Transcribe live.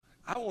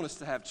I want us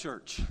to have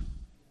church.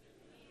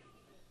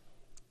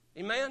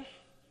 Amen?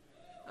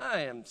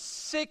 I am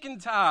sick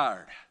and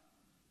tired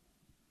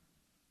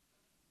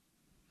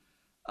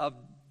of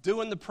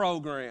doing the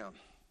program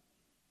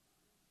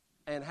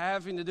and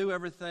having to do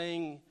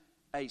everything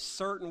a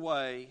certain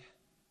way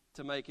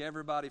to make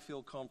everybody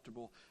feel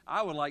comfortable.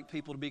 I would like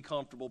people to be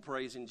comfortable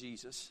praising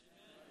Jesus.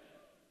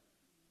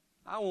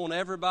 I want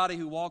everybody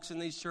who walks in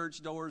these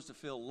church doors to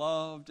feel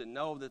loved and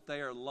know that they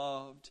are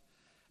loved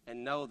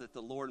and know that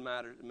the Lord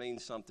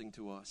means something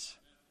to us.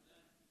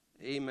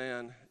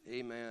 Amen,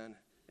 amen,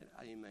 and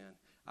amen.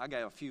 I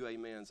got a few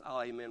amens.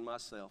 I'll amen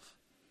myself.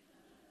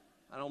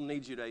 I don't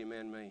need you to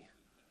amen me.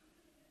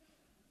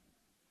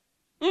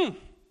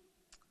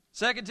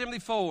 2 Timothy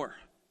 4,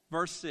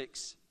 verse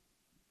 6.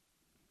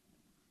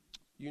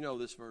 You know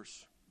this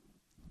verse.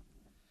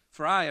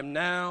 For I am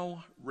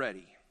now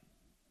ready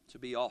to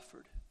be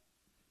offered,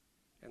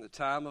 and the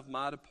time of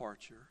my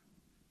departure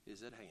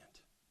is at hand.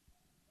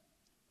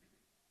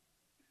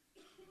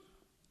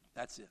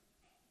 That's it.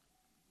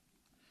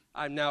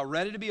 I'm now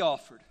ready to be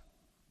offered,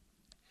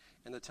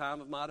 and the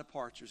time of my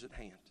departure is at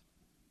hand.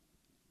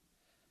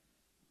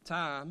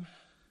 Time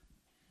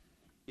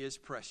is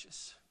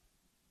precious.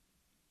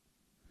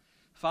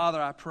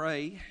 Father, I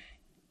pray,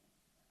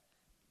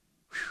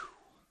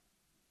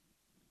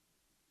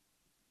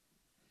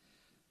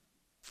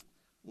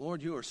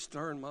 Lord, you are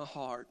stirring my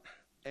heart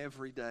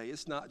every day.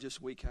 It's not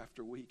just week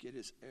after week. It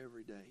is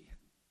every day.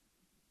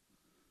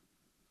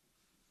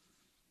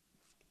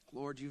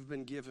 Lord, you've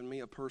been giving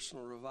me a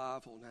personal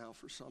revival now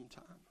for some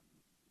time.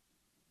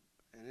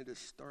 And it is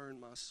stirring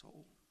my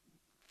soul.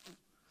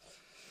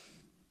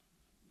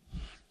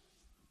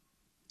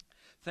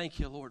 Thank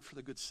you, Lord, for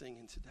the good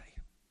singing today.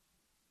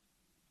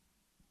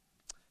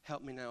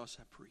 Help me now as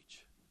I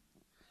preach.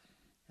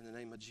 In the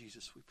name of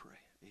Jesus we pray.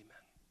 Amen.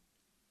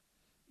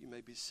 You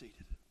may be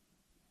seated.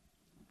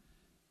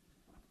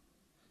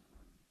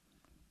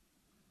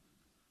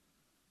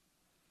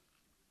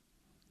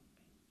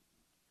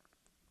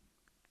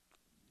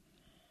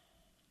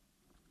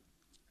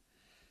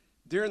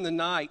 During the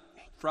night,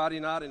 Friday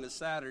night into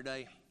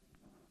Saturday,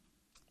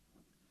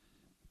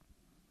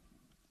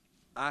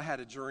 I had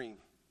a dream.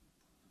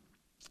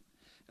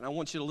 And I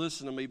want you to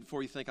listen to me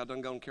before you think I've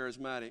done gone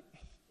charismatic.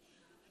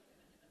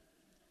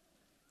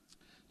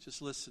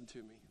 Just listen to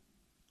me.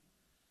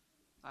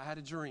 I had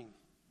a dream.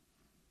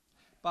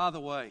 By the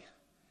way,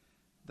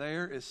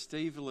 there is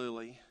Steve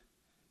Lilly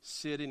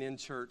sitting in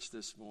church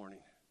this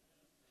morning.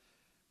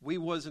 We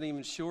wasn't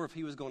even sure if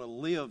he was going to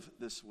live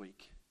this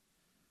week.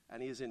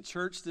 And he is in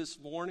church this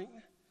morning,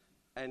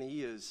 and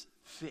he is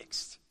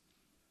fixed.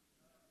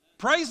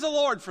 Praise the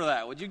Lord for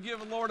that. Would you give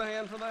the Lord a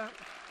hand for that?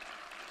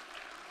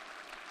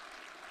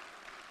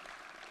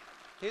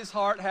 His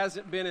heart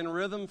hasn't been in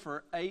rhythm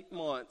for 8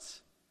 months,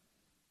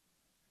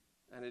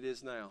 and it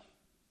is now.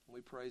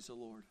 We praise the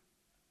Lord.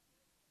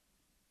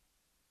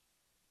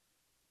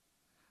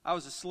 I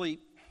was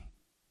asleep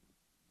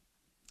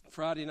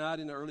Friday night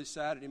into early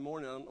Saturday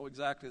morning. I don't know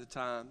exactly the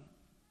time,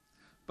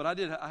 but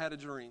I had a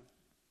dream.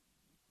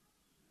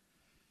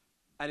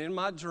 And in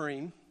my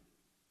dream,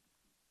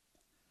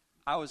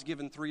 I was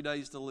given 3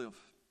 days to live.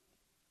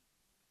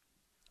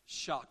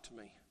 Shocked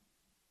me.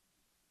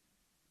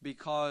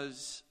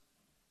 Because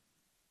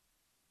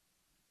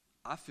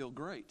I feel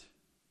great.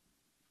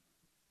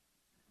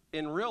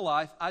 In real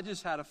life, I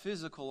just had a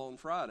physical on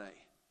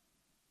Friday.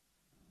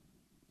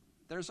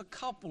 There's a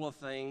couple of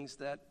things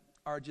that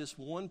are just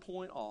 1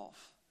 point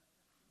off.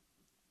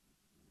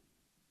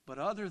 But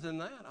other than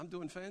that, I'm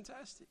doing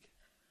fantastic.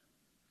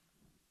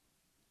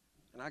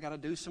 And I got to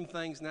do some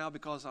things now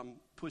because I'm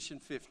pushing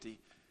 50.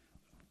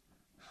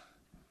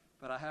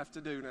 But I have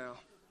to do now.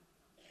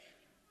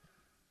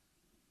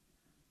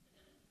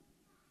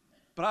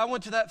 But I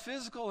went to that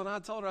physical and I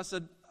told her, I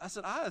said,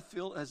 I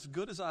feel as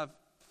good as I've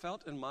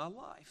felt in my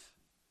life.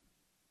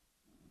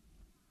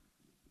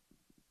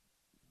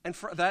 And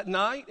for that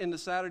night into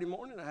Saturday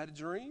morning, I had a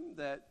dream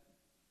that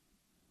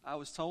I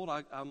was told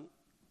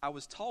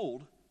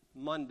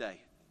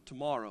Monday,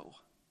 tomorrow,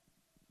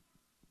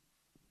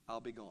 I'll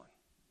be gone.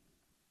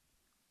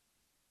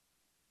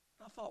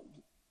 I thought,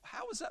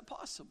 how is that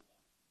possible?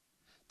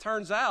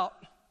 Turns out,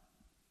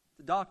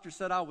 the doctor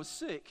said I was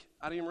sick.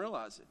 I didn't even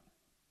realize it.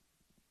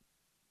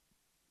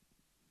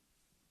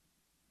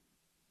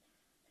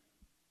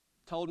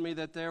 Told me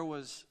that there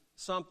was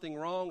something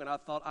wrong, and I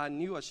thought I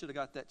knew I should have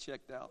got that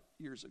checked out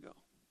years ago.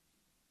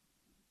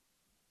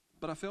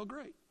 But I felt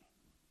great.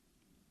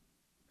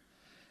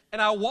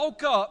 And I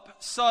woke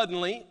up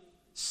suddenly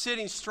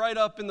sitting straight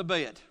up in the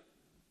bed.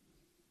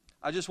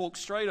 I just woke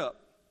straight up.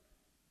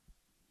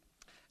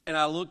 And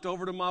I looked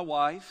over to my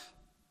wife,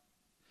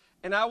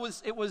 and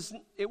it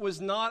was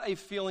not a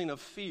feeling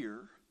of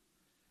fear.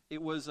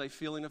 It was a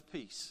feeling of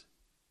peace.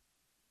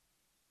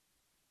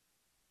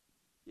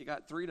 You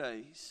got 3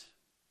 days,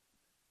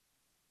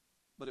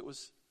 but it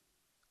was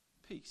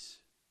peace.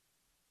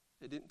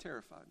 It didn't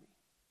terrify me.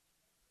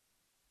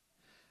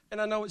 And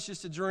I know it's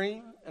just a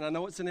dream, and I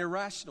know it's an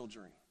irrational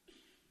dream.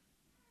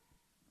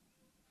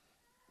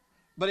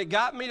 But it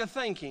got me to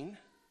thinking,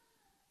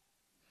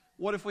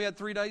 what if we had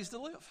 3 days to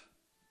live?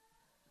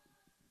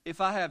 If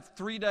I have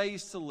 3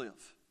 days to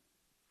live.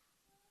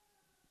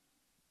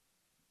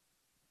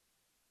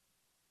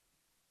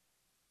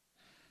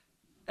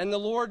 And the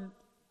Lord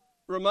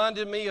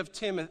reminded me of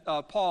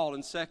Paul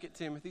in 2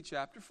 Timothy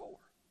chapter 4.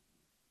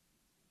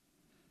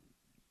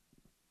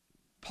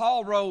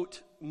 Paul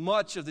wrote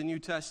much of the New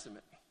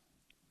Testament.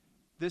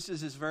 This is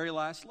his very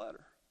last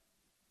letter.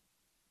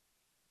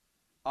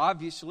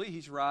 Obviously,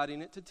 he's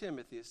writing it to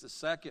Timothy. It's the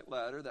second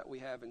letter that we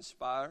have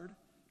inspired,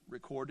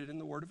 recorded in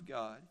the Word of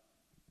God,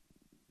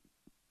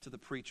 to the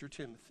preacher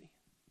Timothy,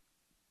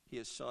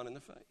 his son in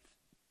the faith.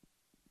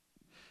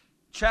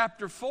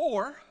 Chapter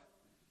 4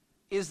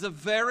 is the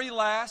very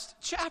last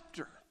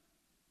chapter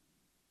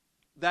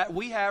that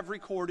we have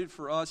recorded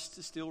for us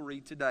to still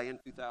read today in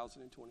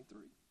 2023.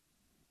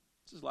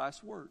 It's his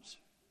last words.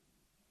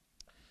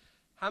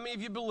 How many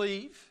of you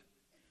believe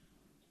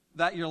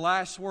that your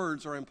last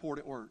words are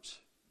important words?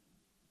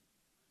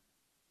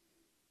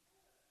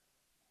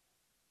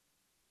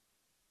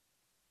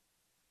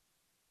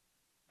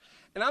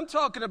 And I'm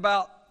talking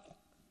about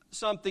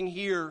something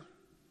here.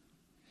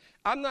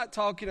 I'm not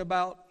talking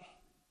about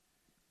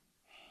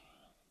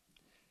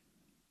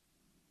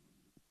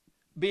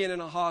being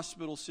in a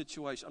hospital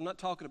situation. I'm not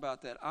talking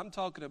about that. I'm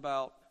talking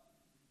about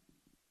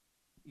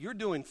you're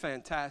doing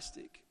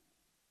fantastic.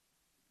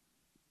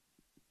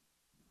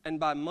 And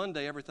by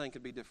Monday, everything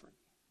could be different.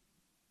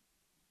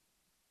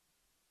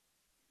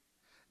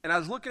 And I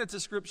was looking at the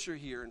scripture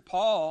here, and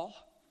Paul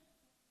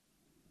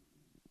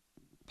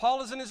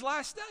is in his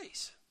last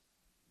days.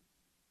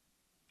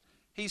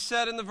 He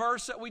said in the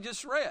verse that we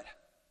just read,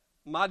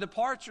 my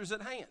departure's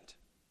at hand.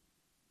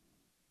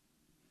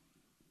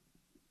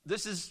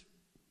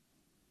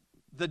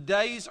 The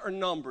days are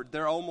numbered.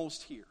 They're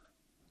almost here.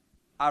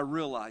 I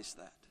realize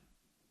that.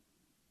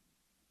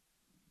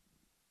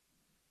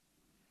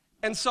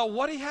 And so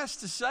what he has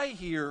to say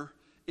here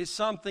is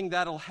something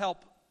that'll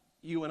help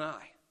you and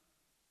I.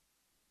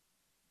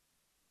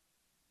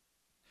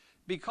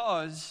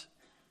 Because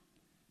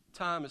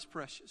time is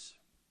precious.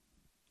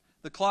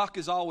 The clock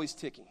is always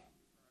ticking.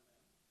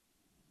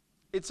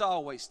 It's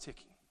always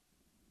ticking.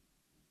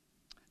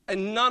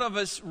 And none of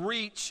us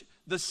reach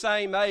the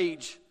same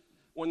age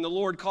when the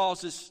Lord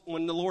calls us,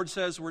 when the Lord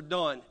says we're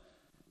done.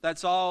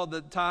 That's all.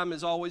 The time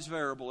is always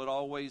variable.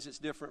 It's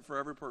different for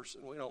every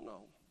person. We don't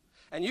know.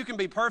 And you can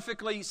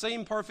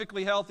seem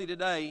perfectly healthy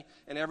today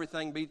and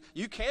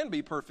you can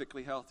be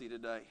perfectly healthy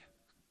today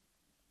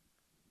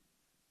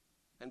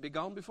and be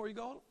gone before you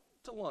go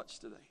to lunch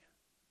today.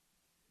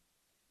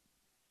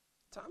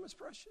 Time is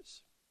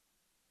precious.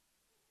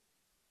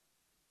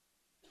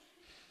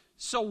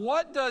 So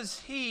what does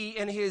he,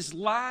 in his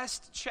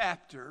last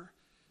chapter,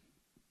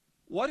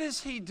 what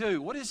does he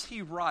do? What does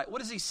he write? What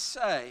does he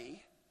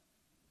say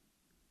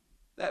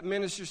that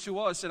ministers to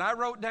us? And I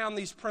wrote down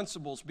these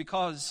principles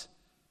because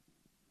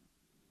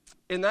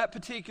in that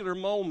particular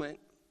moment,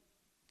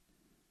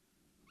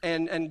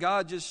 and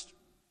God just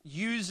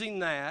using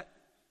that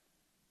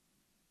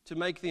to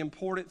make the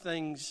important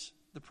things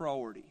the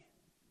priority.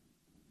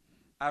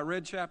 I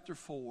read chapter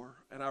 4,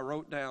 and I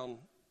wrote down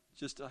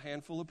just a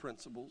handful of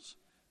principles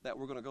that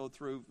we're going to go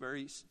through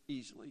very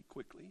easily,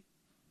 quickly,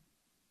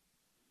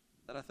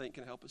 that I think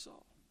can help us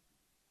all.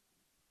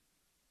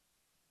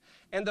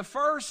 And the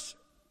first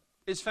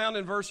is found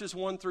in verses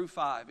 1 through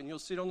 5, and you'll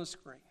see it on the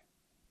screen.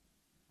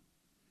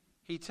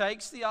 He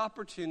takes the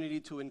opportunity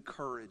to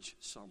encourage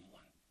someone.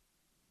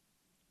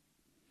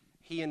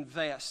 He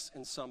invests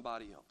in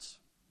somebody else.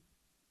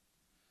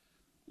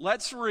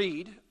 Let's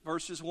read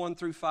verses 1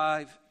 through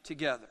 5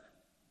 together.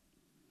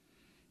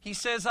 He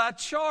says, I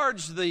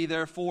charge thee,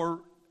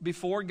 therefore,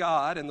 before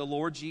God and the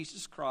Lord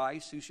Jesus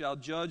Christ, who shall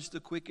judge the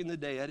quick and the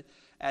dead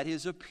at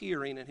his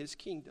appearing in his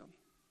kingdom.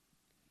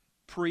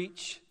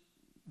 Preach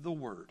the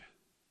word.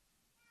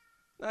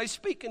 Now he's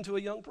speaking to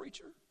a young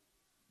preacher.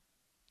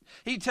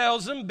 He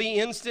tells them, be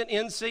instant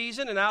in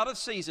season and out of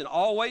season.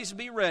 Always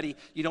be ready.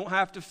 You don't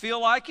have to feel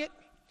like it.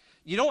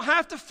 You don't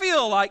have to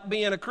feel like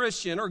being a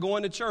Christian or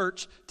going to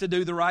church to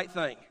do the right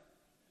thing.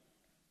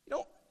 You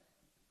don't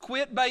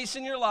quit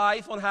basing your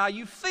life on how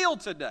you feel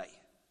today.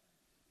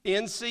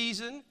 In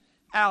season,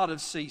 out of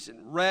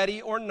season,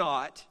 ready or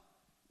not,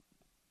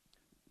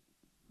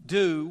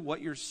 do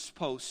what you're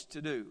supposed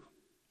to do.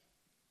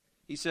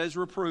 He says,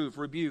 reprove,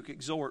 rebuke,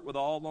 exhort with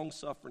all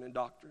longsuffering and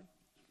doctrine.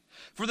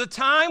 For the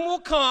time will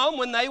come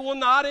when they will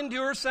not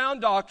endure sound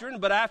doctrine,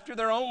 but after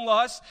their own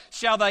lusts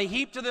shall they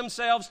heap to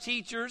themselves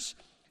teachers,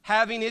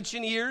 having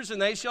itching ears,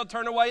 and they shall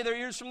turn away their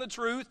ears from the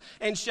truth,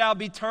 and shall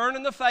be turned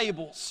into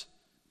fables.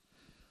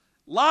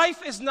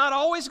 Life is not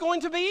always going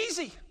to be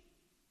easy.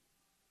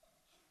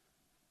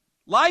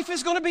 Life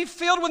is going to be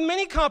filled with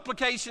many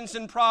complications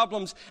and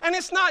problems, and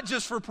it's not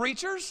just for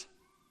preachers.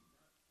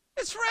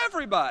 It's for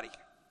everybody.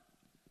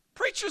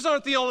 Preachers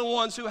aren't the only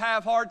ones who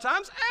have hard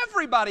times.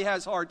 Everybody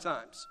has hard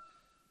times.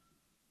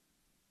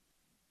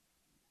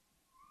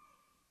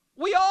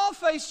 We all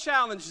face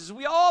challenges.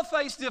 We all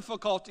face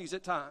difficulties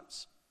at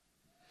times.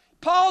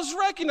 Paul's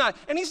recognized,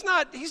 and he's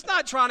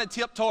not trying to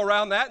tiptoe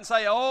around that and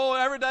say, oh,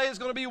 every day is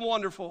going to be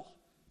wonderful.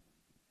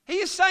 He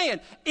is saying,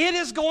 it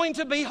is going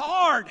to be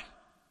hard.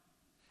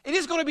 It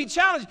is going to be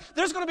challenging.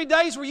 There's going to be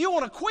days where you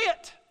want to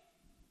quit.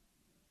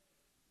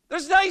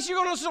 There's days you're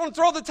going to just want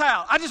to throw the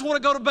towel. I just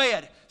want to go to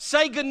bed,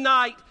 say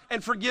goodnight,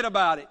 and forget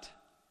about it.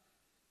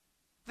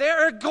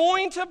 There are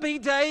going to be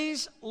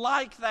days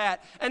like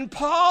that. And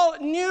Paul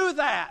knew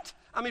that.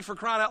 I mean, for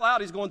crying out loud,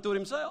 he's going through it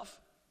himself.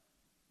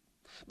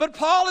 But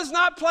Paul is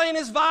not playing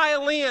his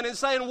violin and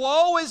saying,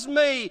 woe is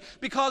me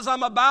because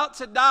I'm about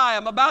to die.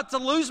 I'm about to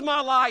lose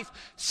my life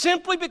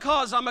simply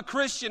because I'm a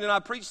Christian and I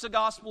preach the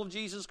gospel of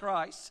Jesus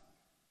Christ.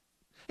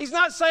 He's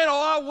not saying,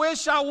 oh, I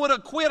wish I would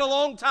have quit a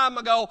long time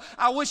ago.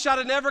 I wish I'd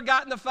have never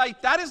gotten the faith.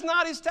 That is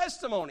not his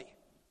testimony.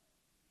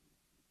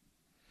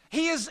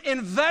 He is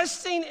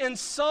investing in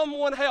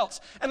someone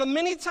else. And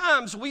many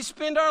times we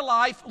spend our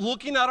life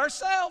looking at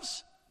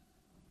ourselves.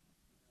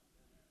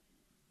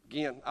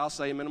 Again, I'll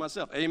say amen to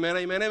myself. Amen,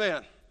 amen,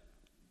 amen.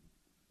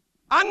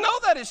 I know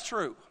that is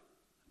true.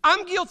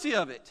 I'm guilty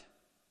of it.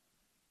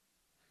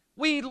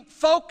 We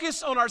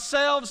focus on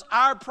ourselves,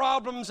 our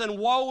problems, and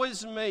woe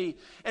is me.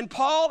 And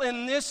Paul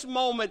in this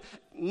moment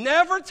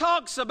never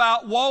talks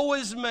about woe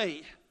is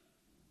me.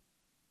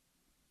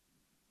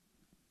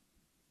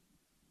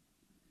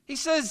 He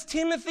says,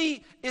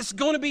 Timothy, it's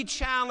going to be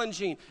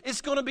challenging.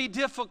 It's going to be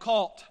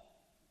difficult.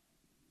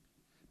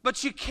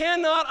 But you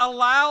cannot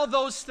allow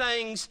those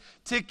things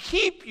to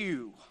keep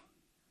you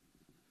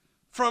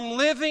from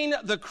living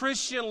the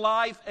Christian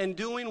life and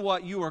doing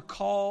what you are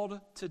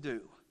called to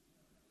do.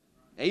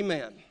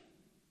 Amen.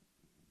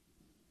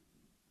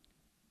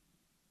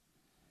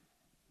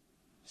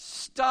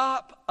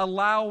 Stop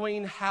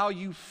allowing how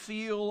you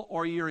feel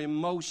or your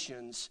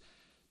emotions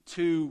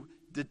to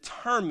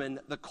determine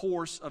the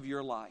course of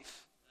your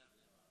life.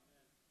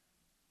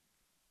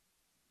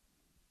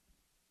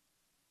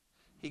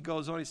 He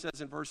goes on, he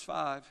says in verse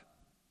 5,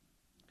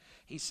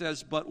 he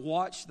says, but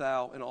watch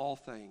thou in all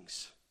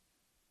things,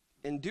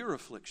 endure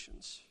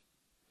afflictions,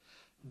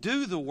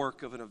 do the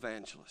work of an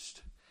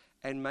evangelist,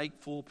 and make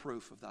full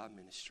proof of thy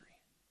ministry.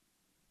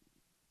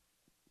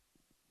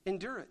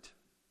 Endure it.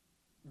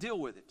 Deal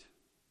with it.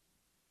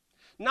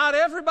 Not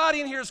everybody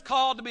in here is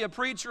called to be a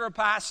preacher or a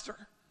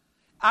pastor.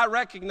 I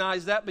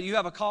recognize that, but you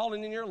have a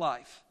calling in your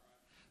life.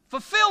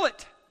 Fulfill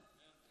it.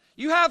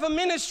 You have a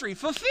ministry.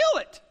 Fulfill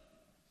it.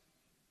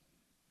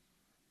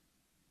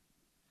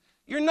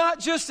 You're not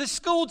just a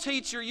school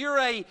teacher. You're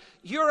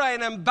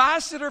an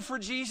ambassador for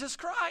Jesus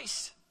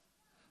Christ.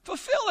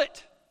 Fulfill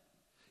it.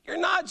 You're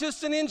not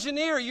just an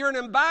engineer. You're an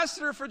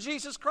ambassador for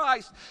Jesus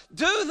Christ.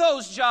 Do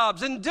those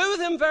jobs and do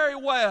them very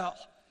well.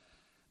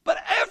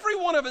 But every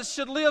one of us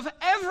should live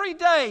every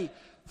day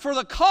for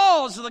the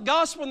cause of the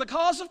gospel and the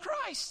cause of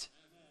Christ.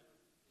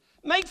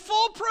 Make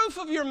full proof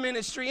of your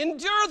ministry.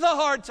 Endure the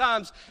hard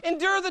times.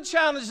 Endure the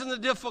challenges and the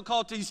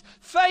difficulties.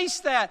 Face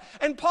that.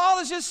 And Paul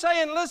is just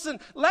saying, listen,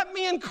 let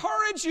me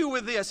encourage you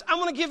with this. I'm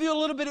going to give you a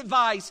little bit of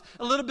advice,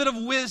 a little bit of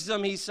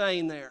wisdom, he's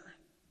saying there.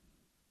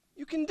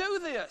 You can do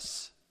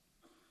this.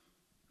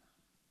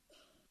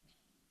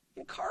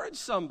 Encourage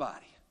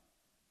somebody.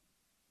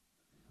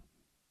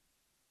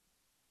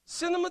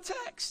 Send them a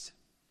text.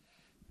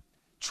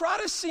 Try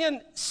to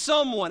send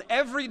someone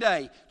every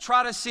day.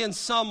 Try to send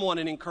someone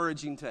an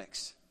encouraging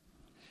text.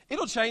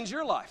 It'll change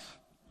your life.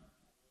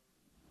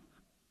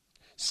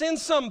 Send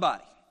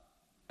somebody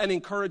an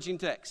encouraging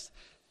text.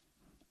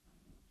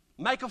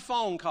 Make a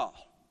phone call.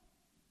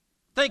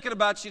 Thinking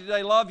about you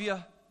today, love you.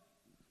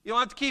 You don't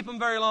have to keep them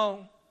very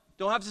long.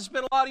 Don't have to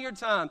spend a lot of your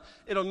time.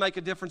 It'll make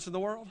a difference in the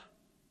world.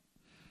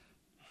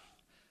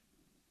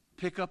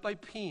 Pick up a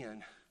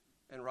pen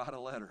and write a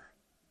letter.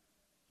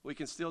 We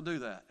can still do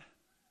that.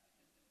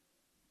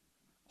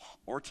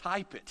 Or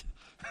type it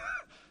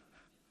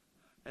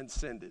and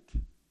send it.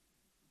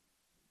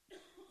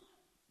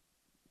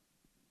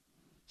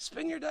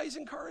 Spend your days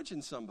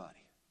encouraging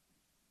somebody.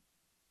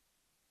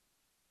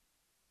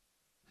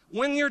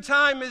 When your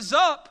time is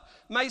up,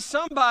 may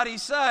somebody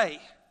say,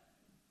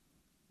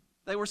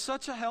 they were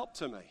such a help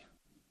to me.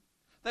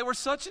 They were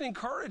such an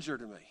encourager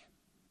to me.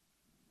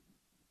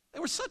 They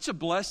were such a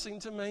blessing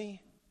to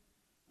me.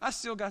 I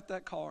still got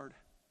that card.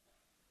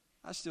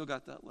 I still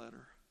got that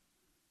letter.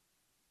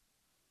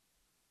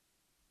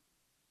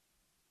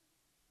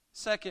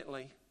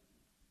 Secondly,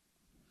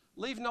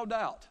 leave no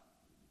doubt.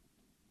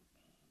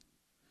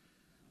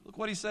 Look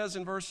what he says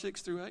in verse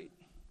 6 through 8.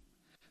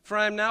 For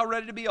I am now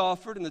ready to be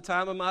offered, and the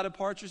time of my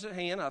departure is at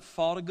hand. I've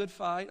fought a good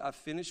fight. I've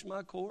finished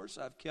my course.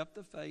 I've kept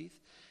the faith.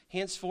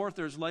 Henceforth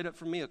there is laid up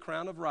for me a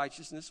crown of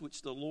righteousness,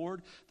 which the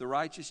Lord, the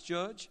righteous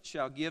judge,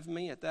 shall give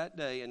me at that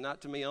day, and not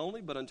to me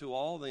only, but unto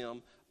all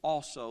them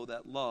also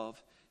that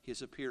love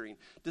his appearing.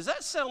 Does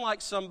that sound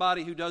like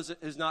somebody who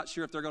is not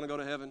sure if they're going to go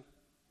to heaven?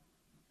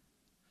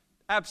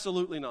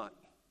 Absolutely not.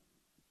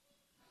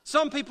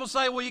 Some people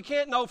say, well, you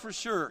can't know for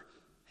sure.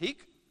 He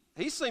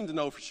seemed to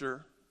know for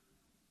sure.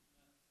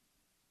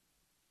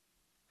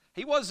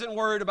 He wasn't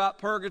worried about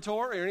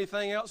purgatory or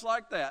anything else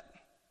like that.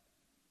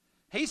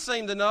 He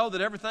seemed to know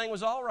that everything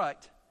was all right.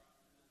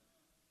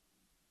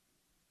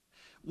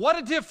 What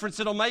a difference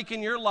it'll make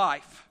in your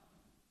life.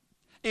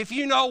 If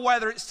you know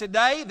whether it's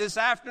today, this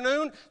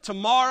afternoon,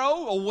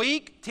 tomorrow, a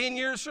week, 10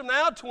 years from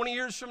now, 20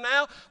 years from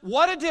now,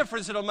 what a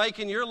difference it'll make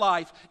in your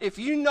life if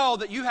you know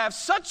that you have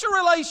such a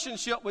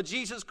relationship with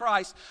Jesus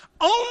Christ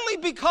only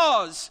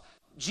because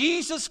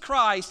Jesus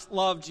Christ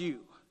loved you.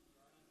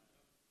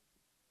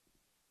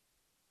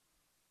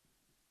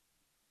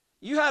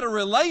 You had a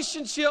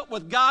relationship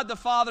with God the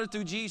Father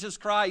through Jesus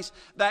Christ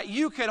that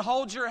you could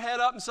hold your head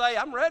up and say,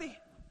 I'm ready.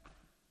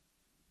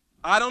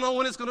 I don't know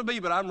when it's going to be,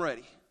 but I'm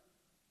ready.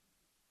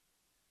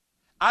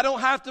 I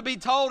don't have to be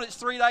told it's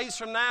 3 days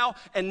from now,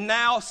 and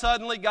now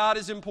suddenly God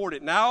is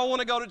important. Now I want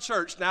to go to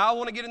church. Now I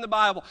want to get in the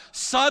Bible.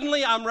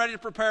 Suddenly I'm ready to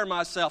prepare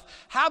myself.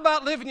 How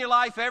about living your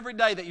life every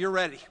day that you're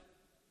ready?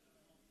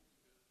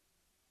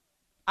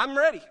 I'm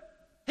ready.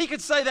 He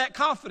could say that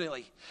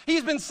confidently.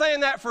 He's been saying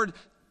that for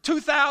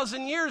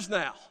 2,000 years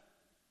now.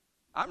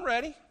 I'm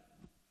ready.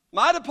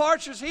 My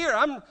departure's here.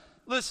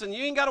 Listen,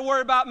 you ain't got to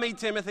worry about me,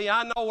 Timothy.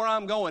 I know where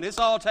I'm going. It's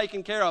all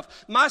taken care of.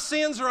 My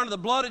sins are under the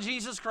blood of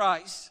Jesus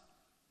Christ.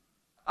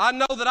 I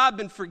know that I've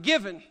been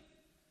forgiven.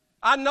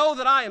 I know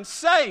that I am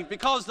saved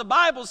because the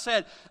Bible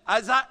said,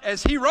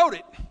 as he wrote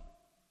it,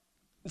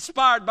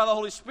 inspired by the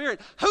Holy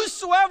Spirit,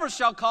 whosoever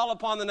shall call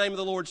upon the name of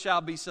the Lord shall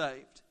be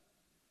saved.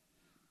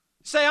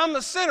 Say, I'm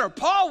a sinner.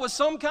 Paul was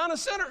some kind of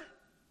sinner.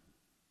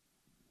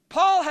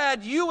 Paul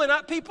had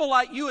people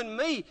like you and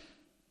me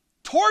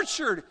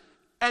tortured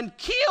and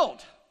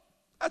killed.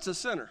 That's a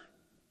sinner.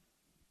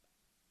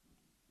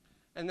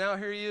 And now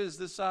here he is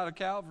this side of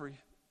Calvary.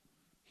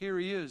 Here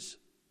he is.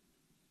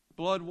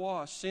 Blood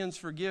washed, sins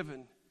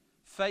forgiven,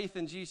 faith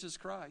in Jesus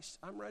Christ.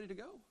 I'm ready to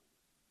go.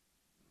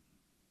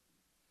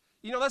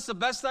 You know, that's the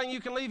best thing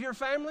you can leave your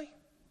family.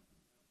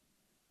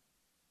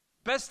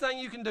 Best thing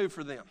you can do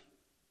for them.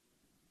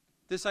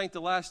 This ain't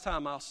the last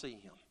time I'll see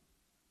him.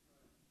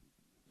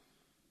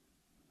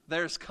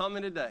 There's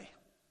coming a day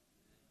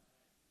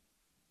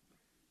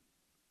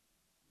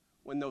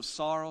when those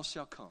sorrows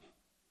shall come.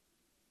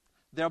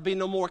 There'll be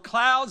no more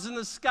clouds in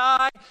the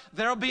sky.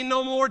 There'll be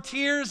no more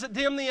tears that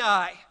dim the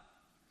eye.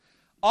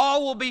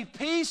 All will be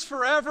peace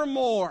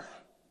forevermore.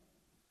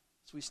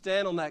 As we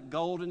stand on that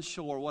golden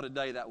shore, what a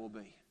day that will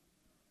be.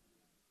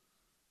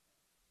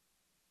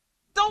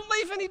 Don't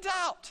leave any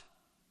doubt.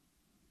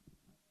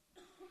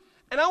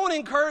 And I want to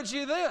encourage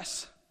you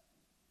this.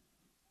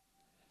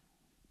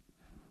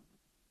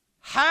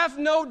 Have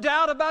no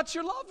doubt about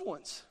your loved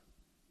ones.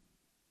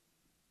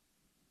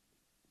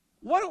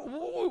 What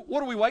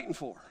are we waiting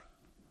for?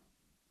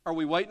 Are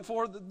we waiting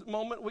for the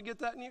moment we get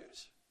that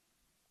news?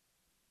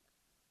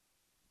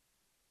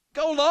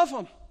 Go love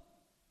them.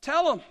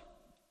 Tell them.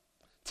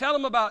 Tell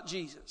them about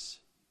Jesus.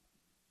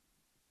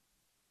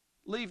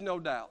 Leave no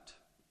doubt.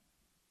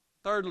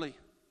 Thirdly,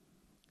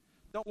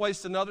 don't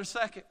waste another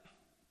second.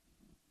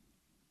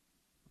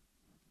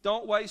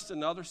 Don't waste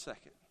another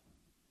second.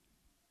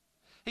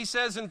 He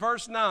says in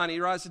verse 9, he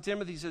writes to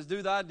Timothy, he says,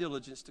 do thy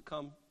diligence to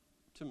come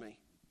to me.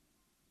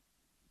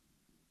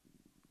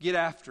 Get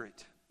after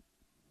it.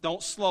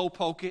 Don't slow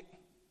poke it.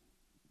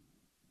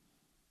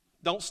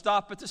 Don't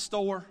stop at the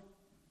store.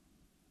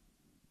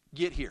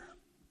 Get here.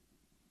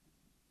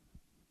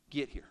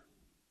 Get here.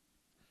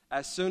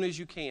 As soon as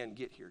you can,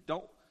 get here.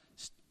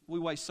 We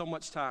waste so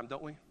much time,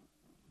 don't we?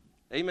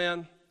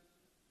 Amen.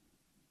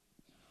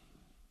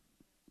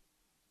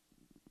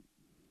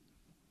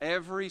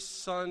 Every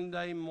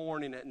Sunday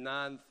morning at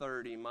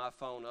 9:30, my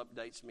phone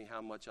updates me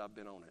how much I've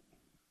been on it.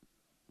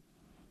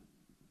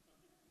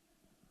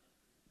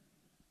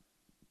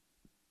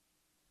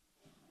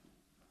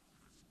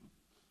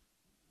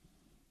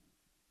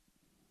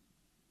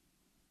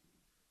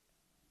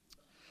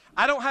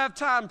 I don't have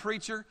time,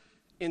 preacher.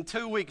 In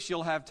 2 weeks,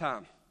 you'll have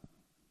time.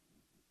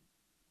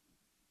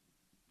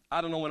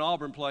 I don't know when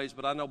Auburn plays,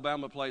 but I know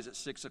Bama plays at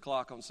 6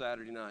 o'clock on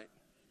Saturday night.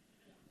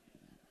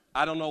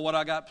 I don't know what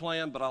I got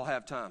planned, but I'll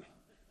have time.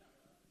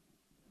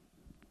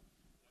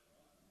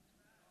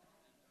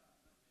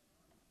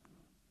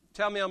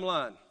 Tell me I'm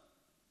lying.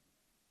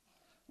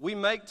 We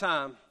make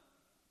time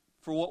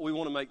for what we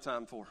want to make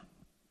time for.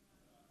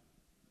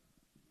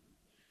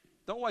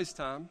 Don't waste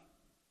time.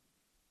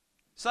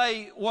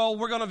 Say, well,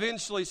 we're going to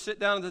eventually sit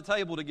down at the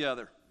table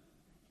together.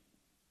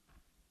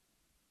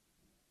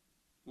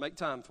 Make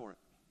time for it.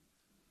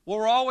 Well,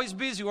 we're always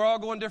busy. We're all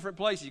going different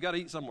places. You got to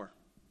eat somewhere.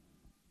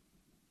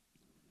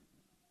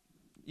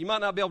 You might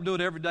not be able to do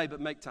it every day,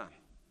 but make time.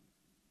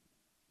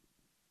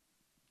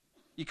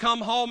 You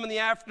come home in the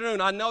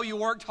afternoon. I know you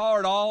worked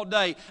hard all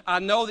day. I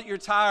know that you're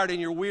tired and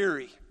you're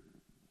weary.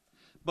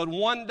 But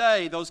one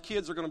day, those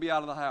kids are going to be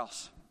out of the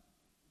house.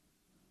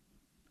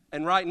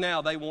 And right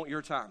now, they want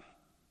your time.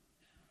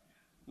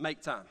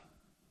 Make time.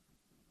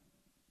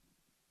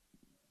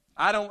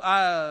 I don't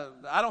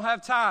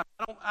have time.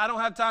 I don't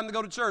have time to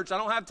go to church. I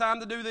don't have time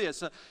to do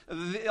this.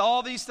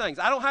 All these things.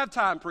 I don't have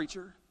time,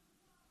 preacher.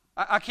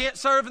 I can't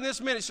serve in this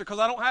ministry because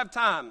I don't have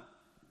time.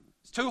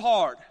 It's too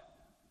hard.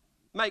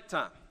 Make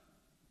time.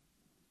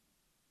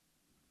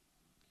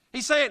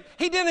 He's saying,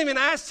 he didn't even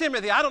ask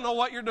Timothy, I don't know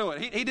what you're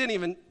doing. He didn't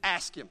even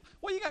ask him,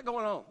 what you got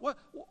going on?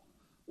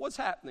 What's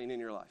happening in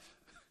your life?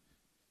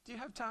 Do you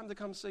have time to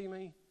come see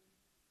me?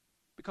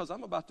 Because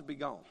I'm about to be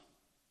gone.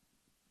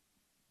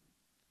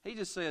 He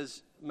just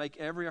says, make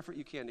every effort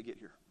you can to get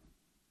here.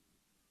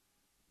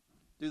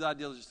 Do thy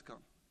diligence to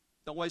come.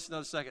 Don't waste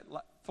another second.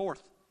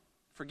 Fourth,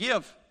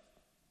 forgive.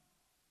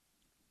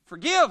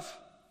 Forgive.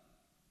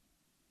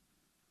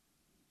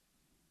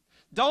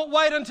 Don't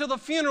wait until the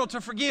funeral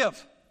to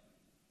forgive.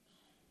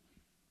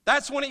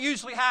 That's when it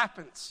usually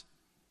happens.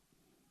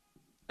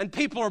 And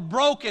people are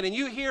broken, and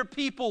you hear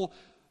people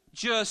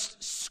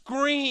just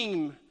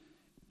scream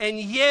and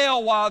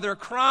yell while they're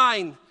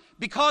crying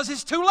because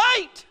it's too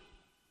late.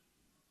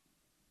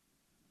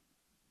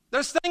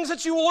 There's things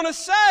that you want to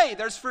say.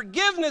 There's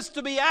forgiveness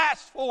to be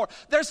asked for.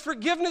 There's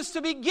forgiveness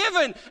to be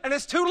given, and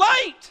it's too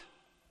late.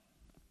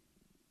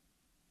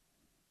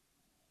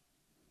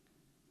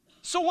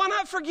 So why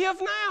not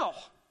forgive now?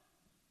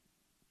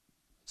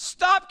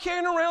 Stop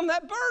carrying around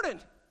that burden.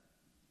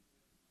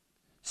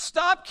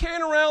 Stop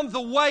carrying around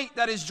the weight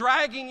that is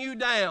dragging you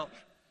down.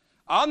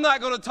 I'm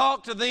not going to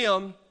talk to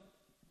them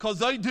because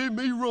they did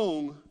me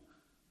wrong.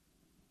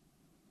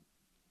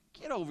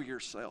 Get over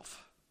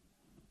yourself.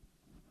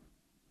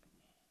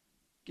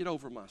 Get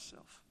over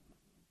myself.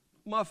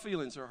 My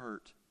feelings are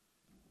hurt.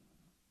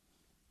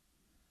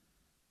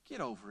 Get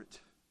over it.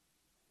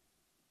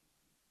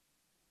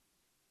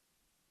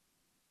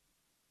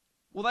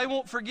 Well, they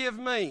won't forgive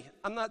me.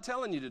 I'm not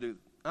telling you to do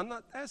that. I'm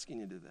not asking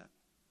you to do that.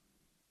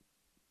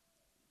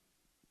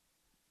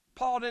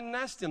 Paul didn't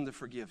ask them to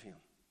forgive him.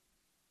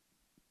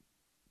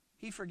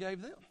 He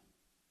forgave them.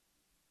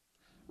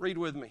 Read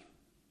with me.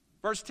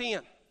 Verse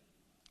 10.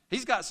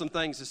 He's got some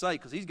things to say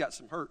because he's got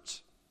some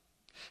hurts.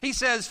 He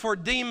says, for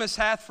Demas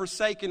hath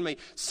forsaken me.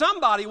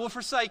 Somebody will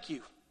forsake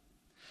you.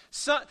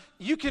 So,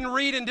 you can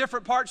read in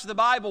different parts of the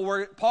Bible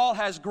where Paul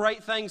has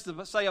great things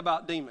to say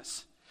about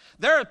Demas.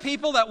 There are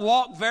people that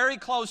walk very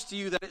close to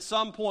you that at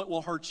some point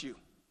will hurt you.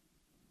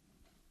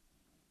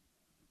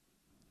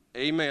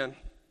 Amen.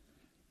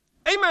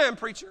 Amen,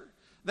 preacher.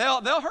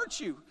 They'll hurt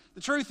you. The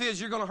truth is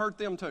you're going to hurt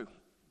them too.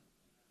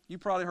 You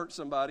probably hurt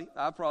somebody.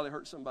 I probably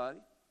hurt somebody.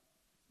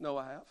 No,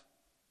 I have.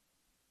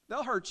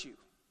 They'll hurt you.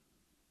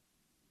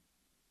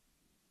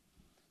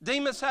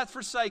 Demas hath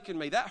forsaken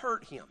me. That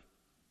hurt him.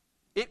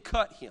 It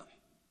cut him.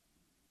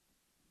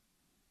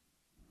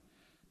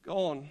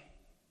 Go on.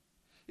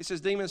 He says,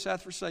 Demas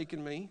hath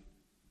forsaken me,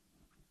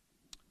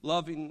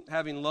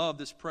 having loved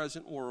this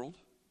present world.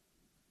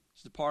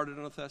 He's departed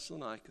unto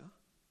Thessalonica.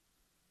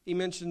 He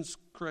mentions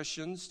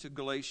Christians to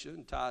Galatia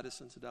and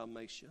Titus and to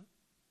Dalmatia.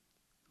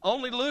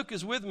 Only Luke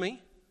is with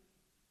me.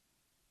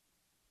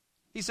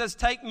 He says,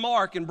 take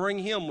Mark and bring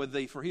him with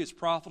thee, for he is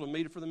profitable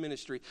meet for the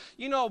ministry.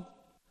 You know,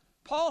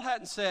 Paul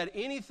hadn't said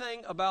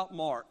anything about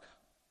Mark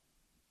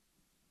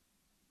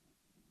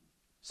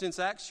since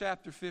Acts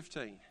chapter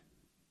 15.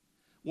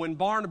 When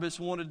Barnabas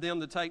wanted them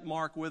to take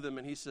Mark with him,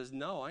 and he says,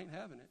 no, I ain't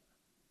having it.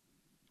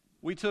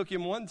 We took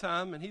him one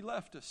time, and he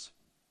left us.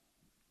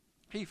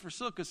 He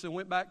forsook us and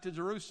went back to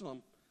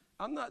Jerusalem.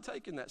 I'm not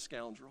taking that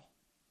scoundrel.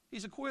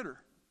 He's a quitter.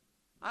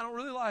 I don't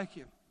really like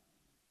him.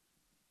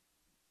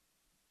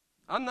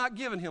 I'm not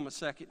giving him a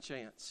second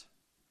chance.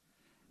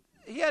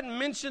 He hadn't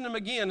mentioned him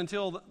again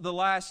until the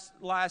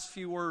last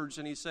few words,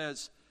 and he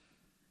says,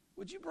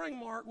 would you bring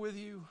Mark with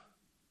you?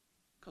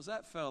 Because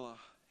that fella,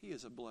 he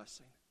is a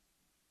blessing.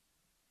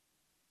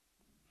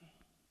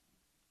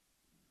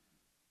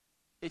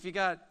 If you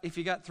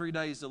got 3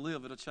 days to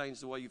live, it'll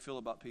change the way you feel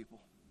about people.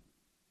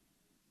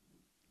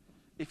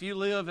 If you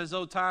live as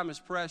though time is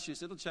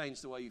precious, it'll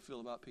change the way you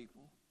feel about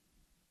people.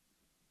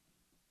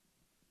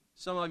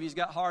 Some of you's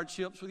got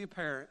hardships with your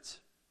parents.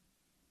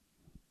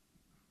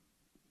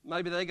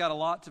 Maybe they got a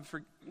lot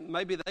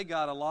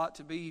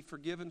to be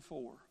forgiven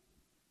for.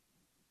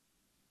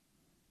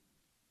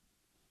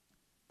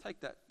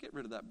 Get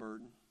rid of that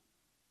burden.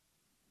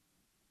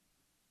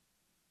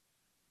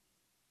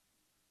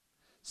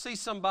 See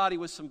somebody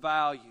with some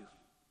value.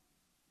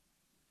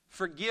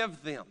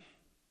 Forgive them.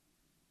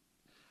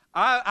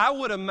 I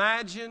would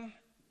imagine,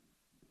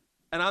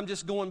 and I'm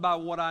just going by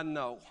what I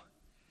know,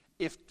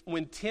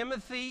 when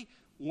Timothy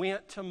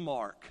went to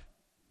Mark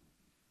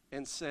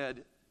and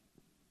said,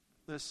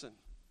 listen,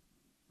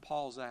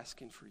 Paul's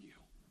asking for you.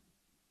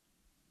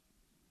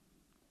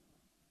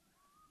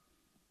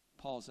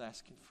 Paul's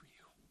asking for you.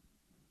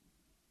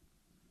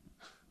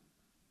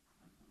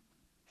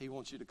 He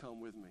wants you to come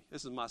with me.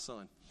 This is my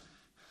son.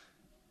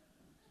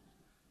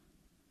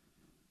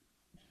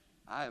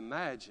 I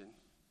imagine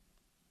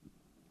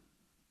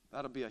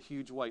that'll be a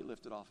huge weight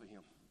lifted off of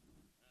him.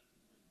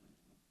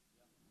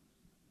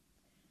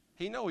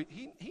 He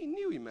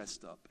knew he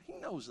messed up. He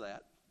knows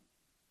that.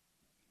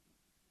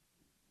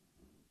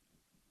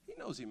 He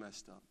knows he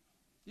messed up.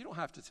 You don't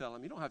have to tell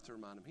him. You don't have to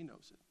remind him. He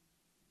knows it.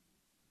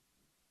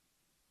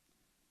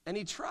 And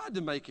he tried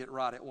to make it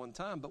right at one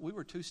time, but we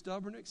were too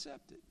stubborn to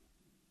accept it.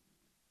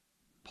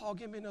 Paul,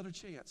 give me another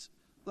chance.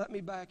 Let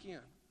me back in.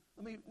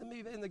 Let me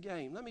in the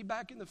game. Let me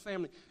back in the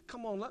family.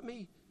 Come on, let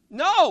me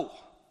No!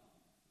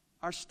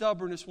 Our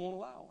stubbornness won't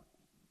allow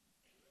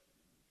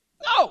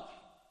it. No!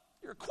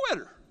 You're a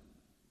quitter.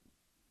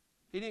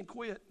 He didn't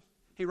quit.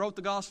 He wrote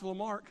the Gospel of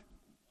Mark.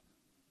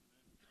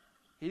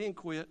 He didn't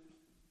quit.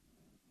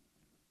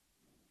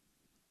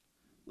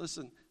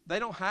 Listen, they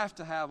don't have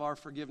to have our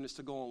forgiveness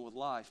to go on with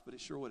life, but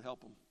it sure would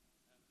help them.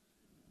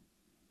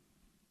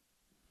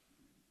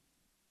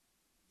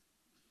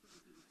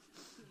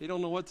 He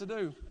don't know what to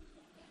do.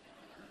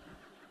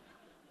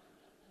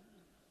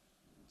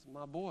 It's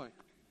my boy.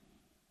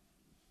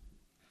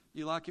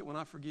 You like it when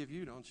I forgive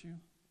you, don't you?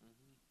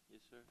 Mm-hmm.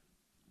 Yes, sir.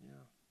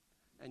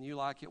 Yeah. And you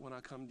like it when I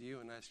come to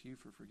you and ask you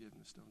for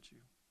forgiveness, don't you?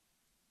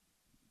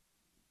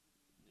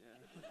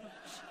 Yeah.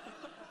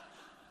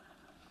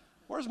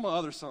 Where's my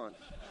other son?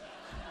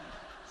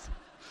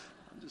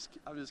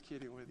 I'm just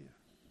kidding with you.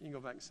 You can go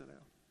back and sit down.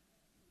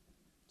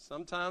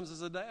 Sometimes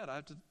as a dad, I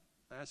have to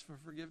ask for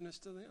forgiveness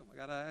to them. I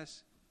got to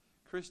ask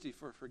Christy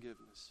for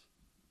forgiveness.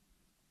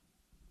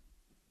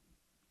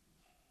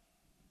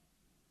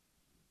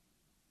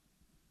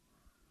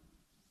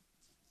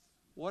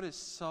 What is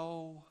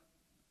so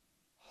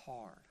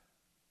hard?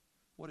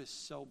 What is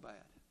so bad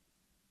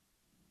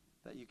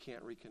that you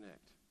can't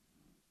reconnect?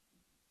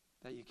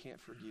 That you can't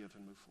forgive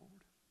and move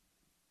forward?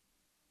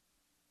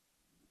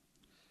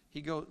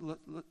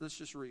 Let's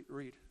just read.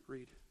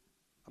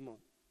 I'm on.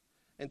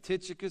 And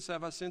Tychicus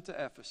have I sent to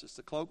Ephesus,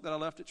 the cloak that I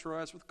left at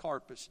Troas with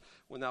Carpus.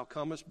 When thou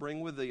comest,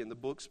 bring with thee, and the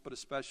books, but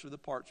especially the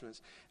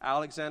parchments.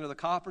 Alexander the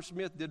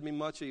coppersmith did me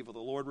much evil. The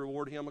Lord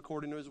reward him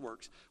according to his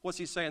works. What's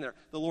he saying there?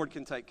 The Lord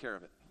can take care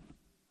of it.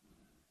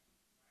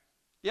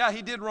 Yeah,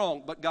 he did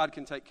wrong, but God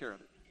can take care of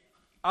it.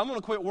 I'm going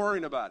to quit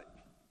worrying about it.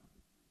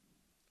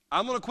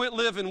 I'm going to quit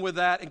living with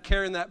that and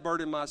carrying that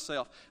burden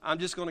myself. I'm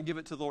just going to give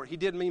it to the Lord. He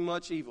did me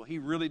much evil. He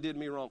really did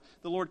me wrong.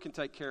 The Lord can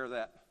take care of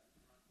that.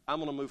 I'm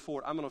going to move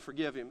forward. I'm going to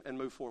forgive him and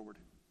move forward.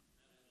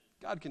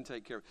 God can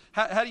take care of it.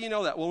 How do you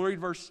know that? Well,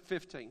 read verse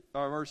 15.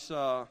 Or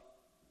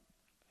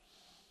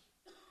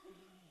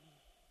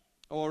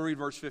we'll read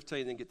verse 15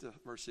 and then get to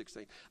verse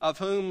 16. Of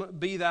whom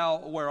be thou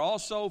aware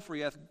also, for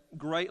he hath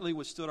greatly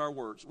withstood our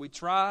words. We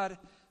tried,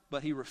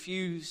 but he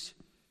refused.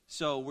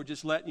 So we're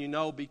just letting you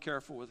know, be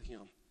careful with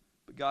him.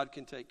 But God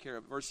can take care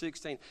of it. Verse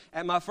 16.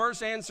 At my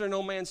first answer,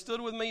 no man stood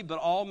with me, but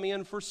all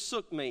men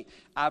forsook me.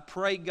 I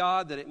pray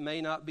God that it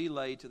may not be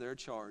laid to their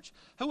charge.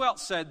 Who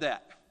else said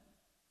that?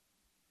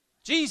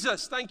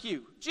 Jesus, thank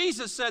you.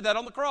 Jesus said that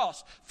on the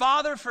cross.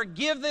 Father,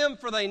 forgive them,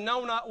 for they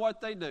know not what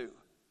they do.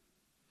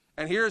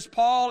 And here's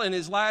Paul in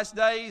his last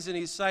days, and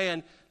he's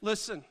saying,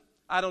 listen,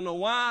 I don't know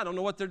why, I don't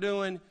know what they're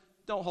doing.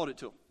 Don't hold it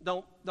to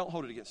them. Don't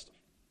hold it against them.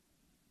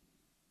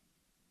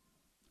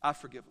 I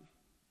forgive them.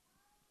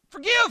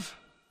 Forgive!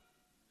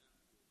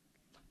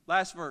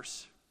 Last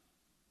verse.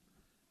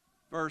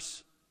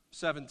 Verse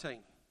 17.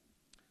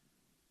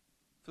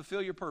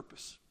 Fulfill your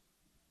purpose.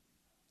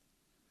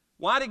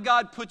 Why did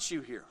God put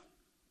you here?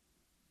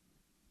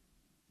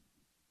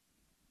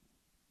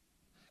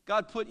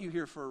 God put you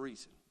here for a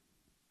reason.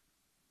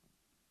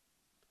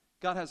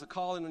 God has a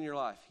calling on your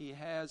life. He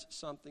has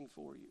something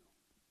for you.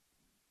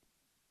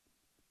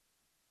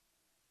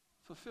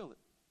 Fulfill it.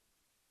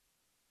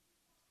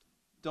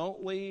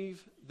 Don't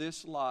leave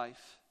this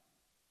life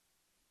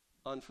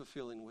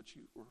unfulfilling what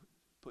you were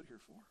put here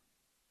for.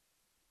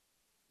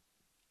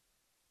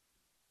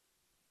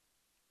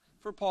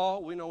 For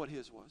Paul, we know what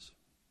his was.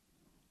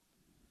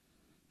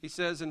 He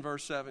says in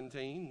verse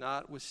 17,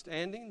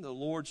 notwithstanding, the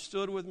Lord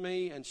stood with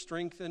me and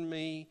strengthened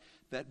me,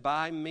 that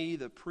by me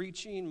the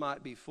preaching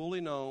might be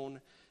fully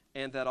known,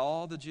 and that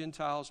all the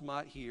Gentiles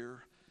might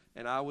hear,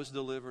 and I was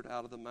delivered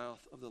out of the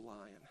mouth of the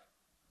lion.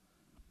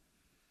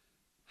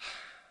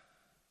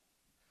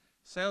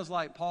 Sounds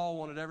like Paul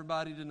wanted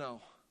everybody to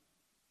know.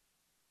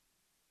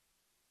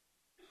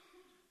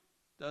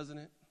 Doesn't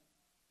it?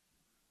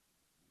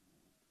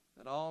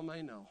 That all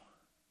may know.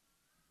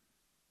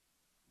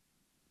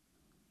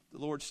 The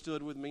Lord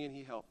stood with me and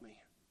he helped me.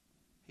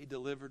 He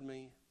delivered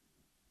me.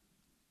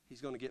 He's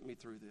going to get me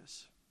through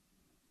this.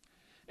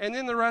 And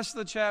then the rest of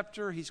the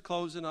chapter, he's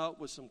closing up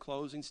with some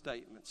closing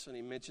statements, and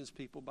he mentions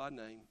people by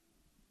name.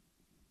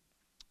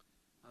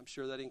 I'm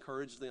sure that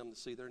encouraged them to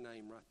see their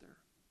name right there.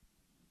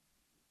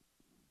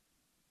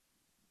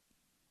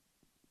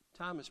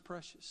 Time is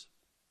precious.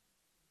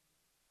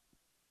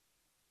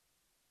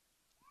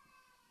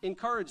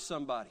 Encourage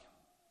somebody.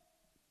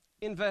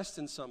 Invest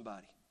in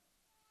somebody.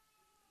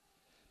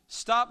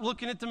 Stop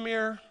looking at the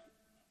mirror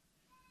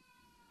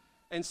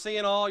and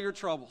seeing all your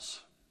troubles.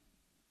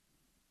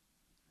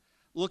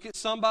 Look at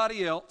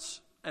somebody else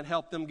and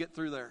help them get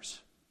through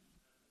theirs.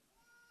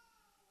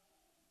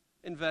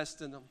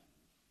 Invest in them.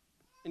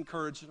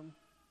 Encourage them.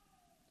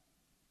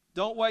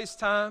 Don't waste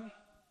time.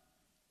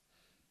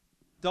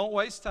 Don't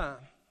waste time.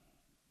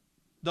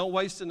 Don't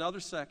waste another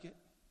second.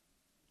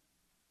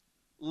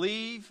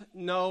 Leave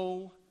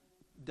no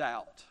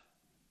doubt.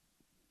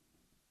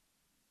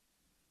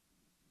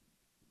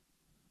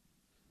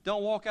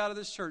 Don't walk out of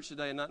this church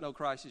today and not know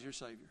Christ is your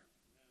Savior.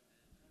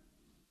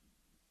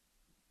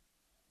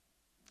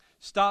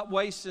 Stop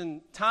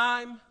wasting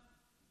time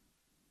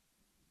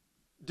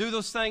Do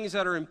those things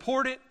that are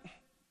important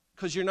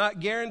because you're not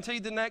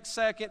guaranteed the next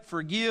second.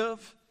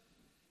 Forgive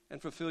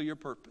and fulfill your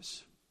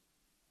purpose.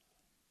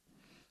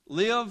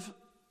 Live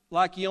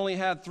like you only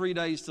had 3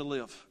 days to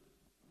live.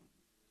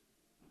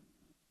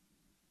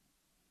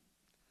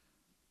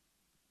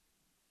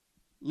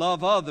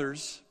 Love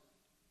others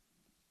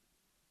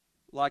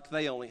like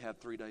they only had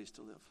 3 days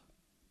to live.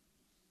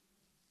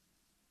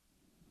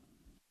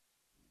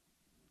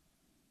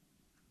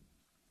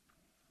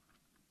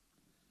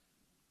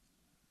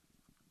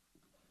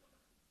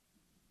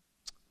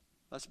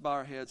 Let's bow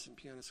our heads and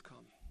pianists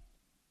come.